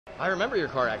I remember your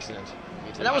car accident.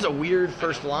 And that was a weird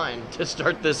first line to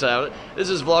start this out. This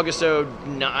is Vlogisode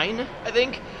 9, I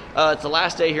think. It's the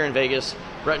last day here in Vegas.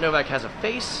 Brett Novak has a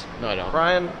face. No, I don't.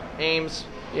 Brian Ames,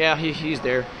 yeah, he's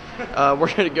there.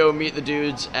 We're going to go meet the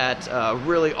dudes at a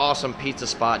really awesome pizza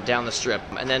spot down the strip.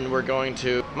 And then I'm going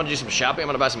to do some shopping. I'm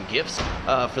going to buy some gifts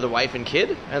for the wife and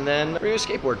kid. And then we're going to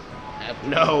skateboard.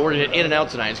 No, we're going to In-N-Out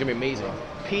tonight. It's going to be amazing.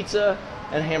 Pizza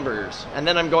and hamburgers. And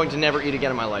then I'm going to never eat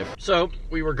again in my life. So,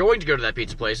 we were going to go to that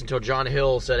pizza place until John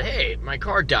Hill said, hey, my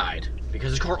car died.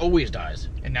 Because his car always dies.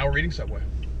 And now we're eating Subway.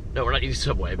 No, we're not eating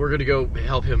Subway. We're going to go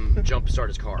help him jump start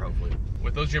his car, hopefully.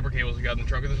 With those jumper cables we got in the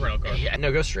trunk of this rental car. Yeah,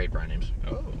 no, go straight, Brian Ames.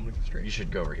 Oh, I'm looking straight. You should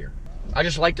go over here. I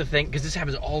just like to think, because this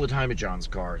happens all the time at John's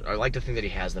car, I like to think that he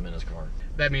has them in his car.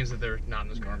 That means that they're not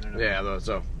in his car. Yeah,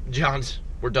 so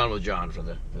we're done with John for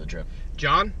the trip.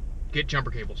 John, get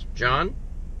jumper cables. John,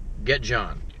 get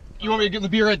John. You want me to get the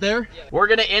beer right there? Yeah. We're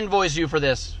gonna invoice you for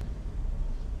this.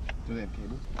 Do they have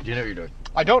cables? Do you know what you're doing?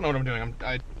 I don't know what I'm doing.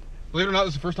 Believe it or not,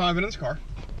 this is the first time I've been in this car.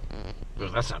 Well,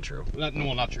 that's not true.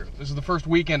 Well, not true. This is the first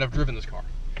weekend I've driven this car.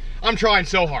 I'm trying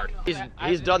so hard.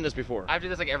 He's done this before. I do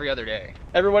this like every other day.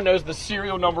 Everyone knows the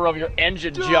serial number of your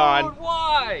engine, John. Dude,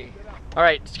 why? All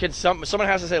right, someone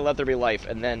has to say "Let there be life"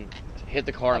 and then hit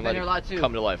the car and let it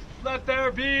come to life. Let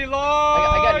there be life.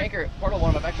 I got an anchor portal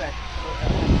one on my backpack.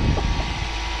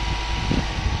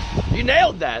 You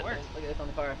nailed that. Look at this on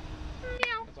the car.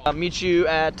 I'll meet you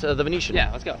at the Venetian.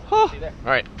 Yeah, let's go. Oh. See you there.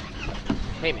 All right.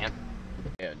 Hey, man.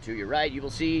 And to your right, you will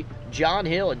see John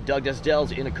Hill and Doug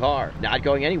Desdel's in a car, not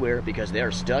going anywhere because they are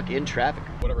stuck in traffic.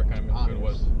 Whatever kind of food it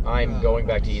was. I'm going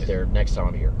back to eat there next time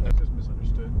I'm here. That's just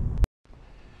misunderstood.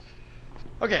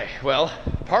 Okay, well,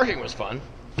 parking was fun.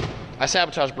 I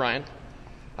sabotaged Brian.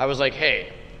 I was like,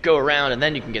 hey, go around and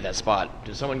then you can get that spot.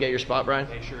 Did someone get your spot, Brian?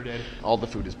 They sure did. All the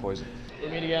food is poison. We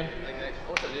meet again.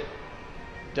 What's up, dude?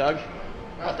 Doug?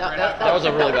 That was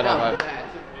a really bad high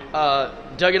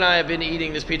five. Doug and I have been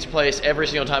eating this pizza place every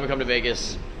single time we come to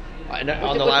Vegas on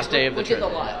the last day of the trip. Which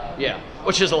is a lot. Yeah,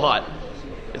 which is a lot.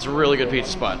 It's a really good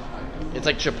pizza spot. It's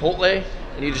like Chipotle,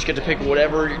 and you just get to pick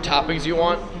whatever toppings you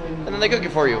want, and then they cook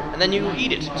it for you, and then you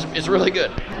eat it. It's really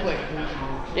good.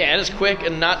 Yeah, and it's quick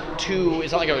and not too,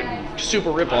 it's not like a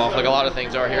super rip-off like a lot of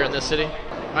things are here in this city.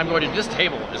 I'm going to, this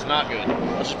table is not good.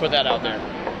 Let's just put that out there.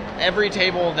 Every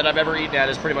table that I've ever eaten at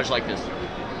is pretty much like this.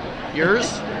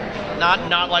 Yours?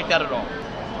 Not like that at all.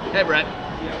 Hey, Brett.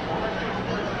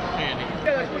 Andy.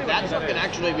 That stuff can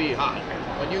actually be hot.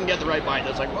 When you can get the right bite,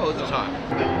 it's like, whoa, this is hot.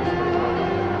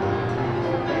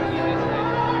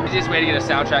 Easiest way to get a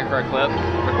soundtrack for a clip,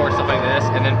 record stuff like this,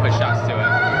 and then put shots to it.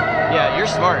 Yeah, you're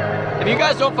smart. If you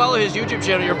guys don't follow his YouTube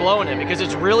channel, you're blowing it because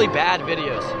it's really bad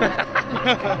videos.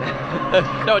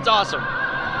 No, it's awesome.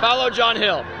 Follow John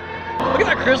Hill. Look at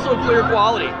that crystal clear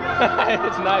quality.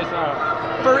 It's nice, huh?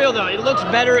 For real though, it looks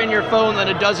better in your phone than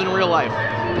it does in real life.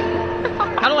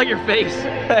 I don't like your face.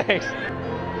 Thanks. You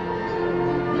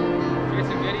get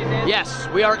some goodies in? Yes,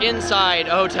 we are inside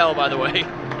a hotel, by the way.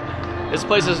 This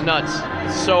place is nuts.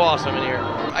 It's so awesome in here.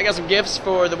 I got some gifts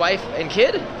for the wife and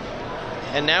kid.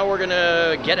 And now we're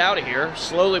gonna get out of here,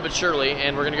 slowly but surely,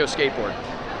 and we're gonna go skateboard.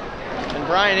 And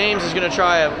Brian Ames is gonna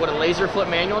try a laser flip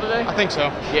manual today? I think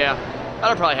so. Yeah,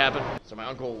 that'll probably happen. So my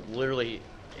uncle literally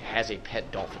has a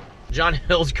pet dolphin. John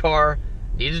Hill's car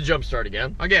needs a jump start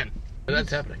again. Again. That's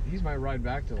happening. He's my ride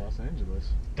back to Los Angeles.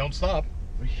 Don't stop.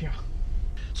 Yeah.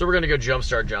 So we're gonna go jump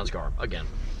start John's car again.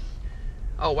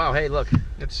 Oh wow, hey look.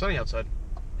 It's sunny outside.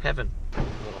 Heaven. A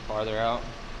little farther out.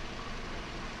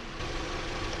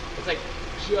 It's like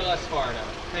just far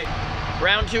enough. Hey.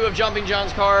 Round 2 of jumping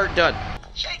John's car, done.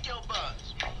 Shake your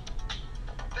buzz.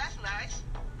 That's nice.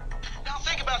 Now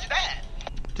think about your dad.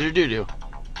 Do-do-do-do.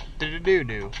 Do-do-do-do.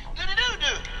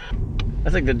 Do-do-do-do.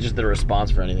 That's like just the response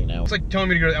for anything now. It's like telling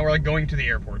me to go, we're like going to the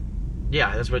airport.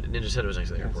 Yeah, that's what Ninja said it was next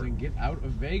to the Saying airport. get out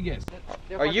of Vegas.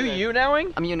 Are you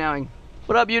you-nowing? I'm you-nowing.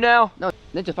 What up, you now? No,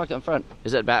 Ninja fucked up in front.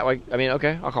 Is that bad? I mean,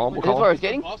 okay, I'll call him. We'll Is this call where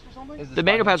him. we're skating? The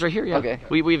manual pad's right here, yeah. Okay.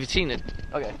 We've seen it.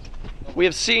 Okay. We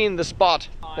have seen the spot.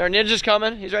 There, Ninja's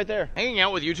coming. He's right there. Hanging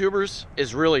out with YouTubers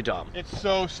is really dumb. It's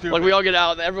so stupid. Like we all get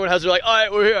out and everyone has to like, all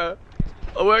right, we're here.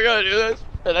 Oh, we're gonna do this.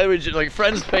 And then we just like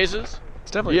friends' faces.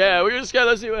 It's definitely. Yeah, we're just gonna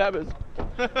let's see what happens.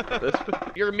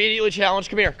 You're immediately challenged.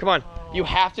 Come here. Come on. You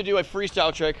have to do a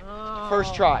freestyle trick.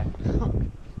 First try.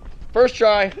 First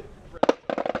try.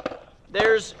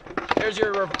 There's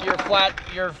your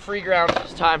free ground.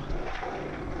 It's time.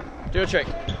 Do a trick.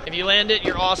 If you land it,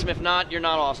 you're awesome. If not, you're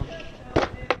not awesome.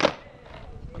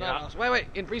 Yeah. Wait,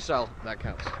 in freestyle, that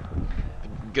counts.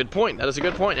 Good point. That is a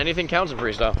good point. Anything counts in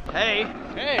freestyle. Hey,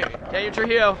 Daniel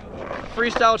Trujillo,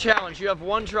 freestyle challenge. You have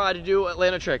one try to do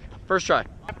Atlanta trick. First try.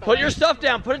 Put your stuff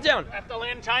down. Put it down. I have to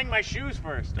land tying my shoes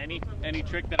first. Any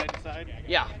trick that I decide?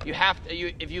 Yeah, you have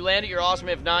to. If you land it, you're awesome.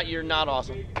 If not, you're not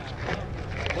awesome. I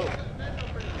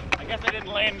guess I didn't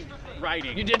land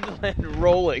riding. You didn't land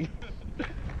rolling.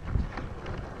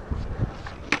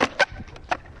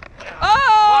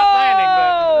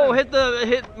 Oh!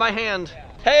 Hit my hand.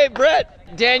 Hey,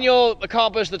 Brett. Daniel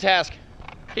accomplished the task.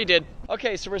 He did.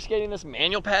 Okay, so we're skating this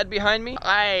manual pad behind me.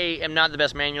 I am not the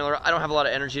best manualer. I don't have a lot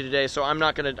of energy today, so I'm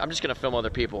just gonna film other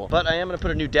people. But I am gonna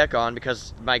put a new deck on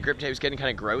because my grip tape is getting kind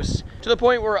of gross to the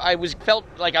point where felt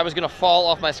like I was gonna fall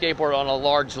off my skateboard on a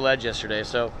large ledge yesterday.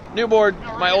 So new board.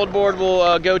 My old board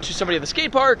will go to somebody at the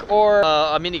skate park or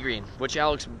a mini green, which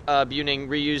Alex Buning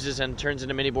reuses and turns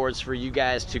into mini boards for you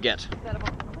guys to get.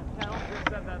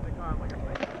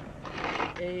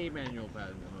 A manual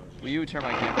pad. Will you turn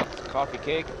my camera? Coffee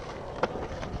cake.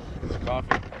 It's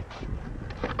coffee.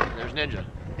 There's Ninja.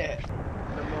 The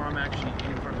more I'm actually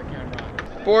in front of the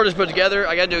camera. Board is put together.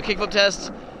 I got to do a kickflip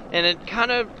test, and it kind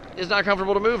of is not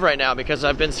comfortable to move right now because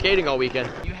I've been skating all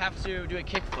weekend. You have to do a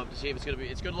kickflip to see if it's gonna be.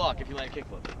 It's good luck if you land a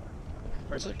kickflip.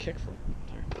 Where's the kickflip?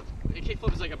 A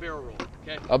kickflip is like a barrel roll.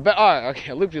 Okay. Alright,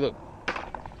 okay, loop de loop.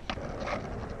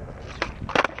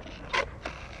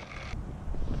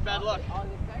 Bad luck.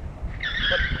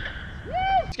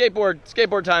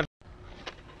 Skateboard time.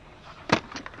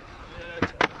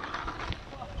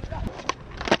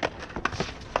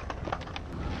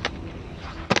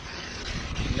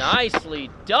 Nicely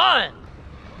done.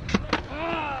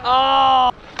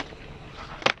 Oh.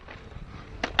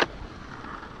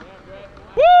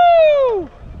 Woo!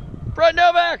 Brett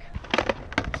Novak.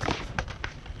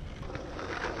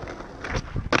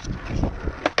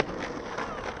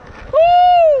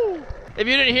 Woo! If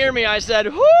you didn't hear me, I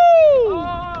said woo!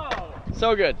 Oh.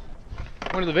 So good.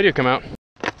 When did the video come out?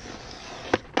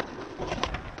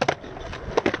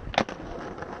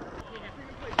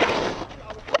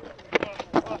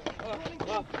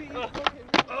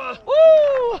 Woo!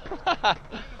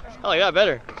 I like that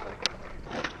better.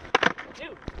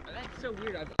 Dude, that's so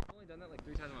weird. I've only done that like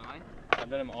 3 times in my life. I've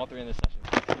done them all 3 in this session.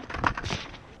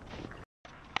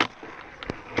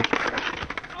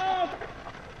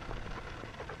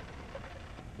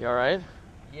 You alright?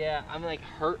 Yeah, I'm like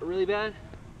hurt really bad,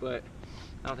 but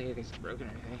I don't think anything's broken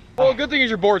or anything. Well, good thing is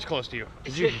your board's close to you.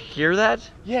 Did you hear that?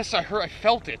 Yes, I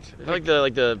felt it. I feel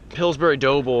like the Pillsbury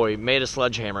Doughboy made a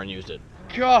sledgehammer and used it.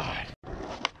 God.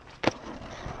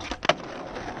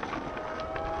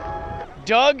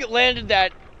 Doug landed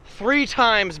that 3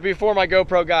 times before my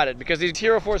GoPro got it because these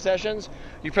Hero 4 sessions,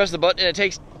 you press the button and it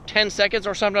takes 10 seconds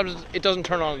or sometimes it doesn't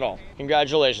turn on at all.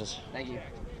 Congratulations. Thank you.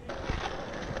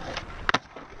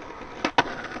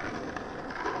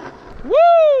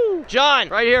 Woo! John,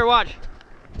 right here, watch.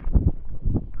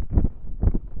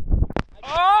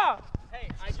 Oh! Hey,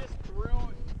 I just threw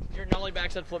your nollie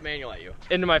backside flip manual at you.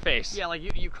 Into my face. Yeah, like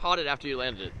you caught it after you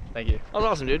landed it. Thank you. That was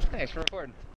awesome, dude. Thanks for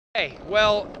recording. Hey,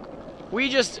 well, we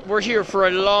just were here for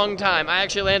a long time. I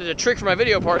actually landed a trick for my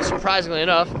video part, surprisingly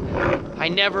enough. I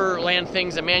never land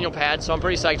things at manual pad, so I'm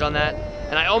pretty psyched on that.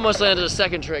 And I almost landed a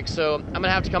second trick, so I'm gonna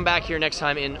have to come back here next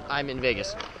time I'm in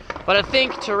Vegas. But I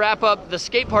think to wrap up the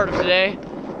skate part of today,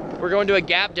 we're going to a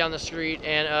gap down the street,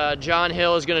 and John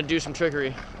Hill is gonna do some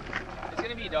trickery. It's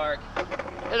gonna be dark.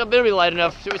 It'll be light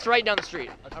enough, so it's right down the street.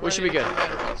 We should be good.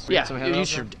 Yeah, some you handrails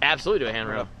should absolutely do a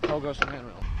handrail. I'll go some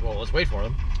handrail. Well, let's wait for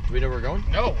them. Do we know where we're going?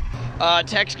 No.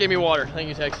 Tex gave me water. Thank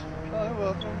you, Tex. Oh, you're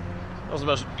welcome. That was the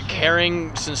most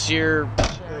caring, sincere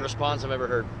response I've ever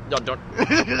heard. No, don't.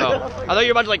 Oh. I thought you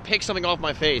were about to like pick something off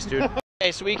my face, dude.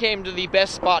 Okay, so we came to the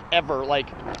best spot ever, like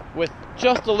with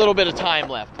just a little bit of time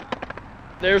left.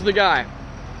 There's the guy.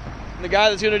 The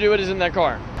guy that's gonna do it is in that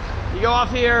car. You go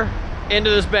off here into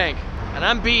this bank, and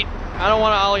I'm beat. I don't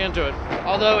want to ollie into it.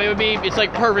 Although it's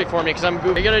like perfect for me because I'm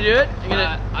goofy. Are you gonna do it?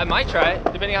 I might try it,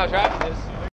 depending on how traffic is.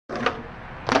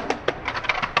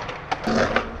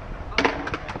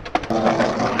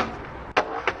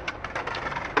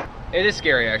 It is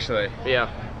scary, actually. Yeah.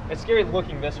 It's scary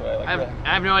looking this way. Like I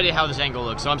have no idea how this angle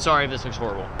looks, so I'm sorry if this looks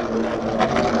horrible.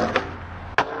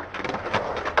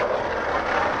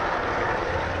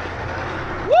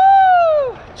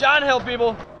 Woo! John Hill,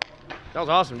 people. That was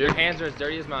awesome, dude. Your hands are as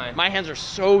dirty as mine. My hands are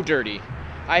so dirty.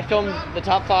 I filmed the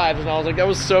top 5 and I was like, that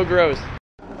was so gross.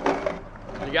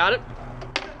 You got it?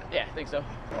 Yeah, I think so.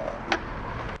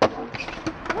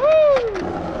 Woo!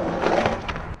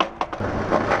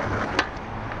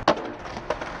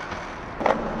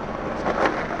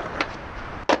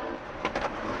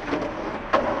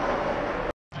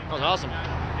 That was awesome.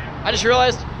 I just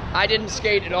realized I didn't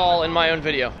skate at all in my own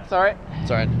video. It's alright. It's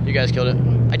alright. You guys killed it.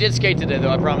 I did skate today, though,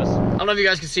 I promise. I don't know if you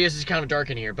guys can see us, it's kind of dark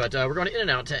in here, but we're going to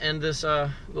In-N-Out to end this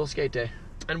little skate day.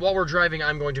 And while we're driving,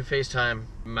 I'm going to FaceTime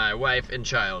my wife and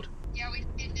child. Yeah, we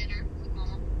did dinner with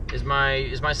Mama.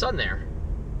 Is my son there?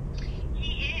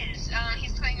 He is.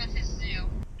 He's playing with his zoo.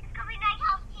 It's gonna be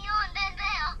nighttime here and then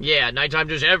there. Yeah, nighttime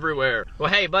just everywhere. Well,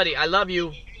 hey, buddy, I love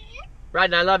you.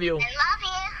 Ryden, I love you. I love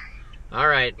you. All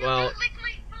right, well, Don't lick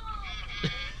my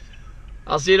phone.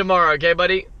 I'll see you tomorrow, okay,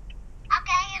 buddy? Okay,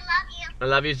 I love you. I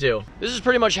love you too. This is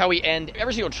pretty much how we end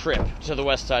every single trip to the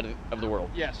west side of the world.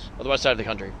 Yes. Or the west side of the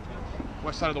country.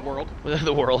 West side of the world.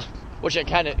 The world. Which it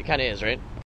kind of is, right?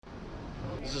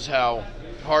 This is how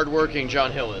hardworking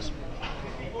John Hill is.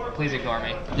 Please ignore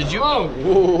me. Did you? Oh.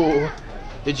 Whoa.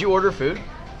 Did you order food?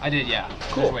 I did, yeah.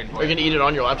 Cool. Just waiting for Are you it. gonna eat it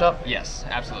on your laptop? Yes,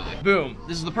 absolutely. Boom.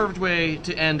 This is the perfect way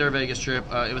to end our Vegas trip.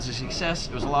 It was a success.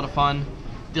 It was a lot of fun.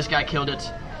 This guy killed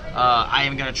it. I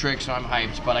haven't got a trick, so I'm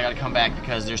hyped, but I gotta come back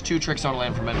because there's 2 tricks on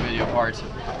land from my video part.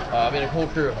 I mean, a cool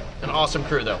crew. An awesome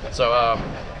crew, though. So,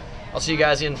 I'll see you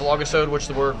guys in Vlogisode, which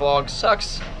the word vlog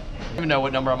sucks. I don't even know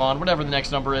what number I'm on, whatever the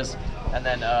next number is. And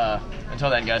then, until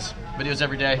then, guys, videos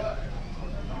every day.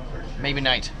 Maybe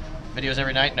night. Videos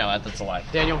every night? No, that's a lie.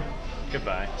 Daniel,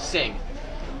 Goodbye. sing.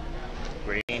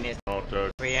 Green is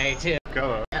also Creative.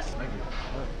 color. Yes.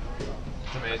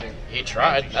 It's amazing. He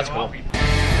tried. That's cool.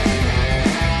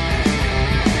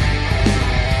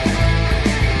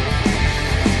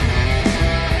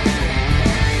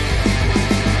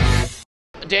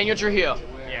 Daniel Trujillo,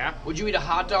 Yeah. would you eat a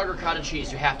hot dog or cottage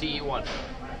cheese? You have to eat one.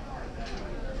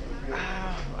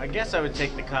 I guess I would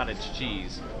take the cottage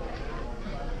cheese.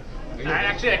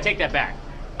 I'd take that back.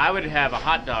 I would have a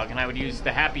hot dog and I would use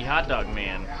the Happy Hot Dog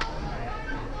Man.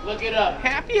 Look it up.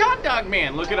 Happy Hot Dog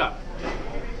Man, look it up.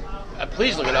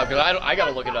 Please look it up, because I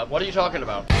gotta look it up. What are you talking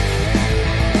about?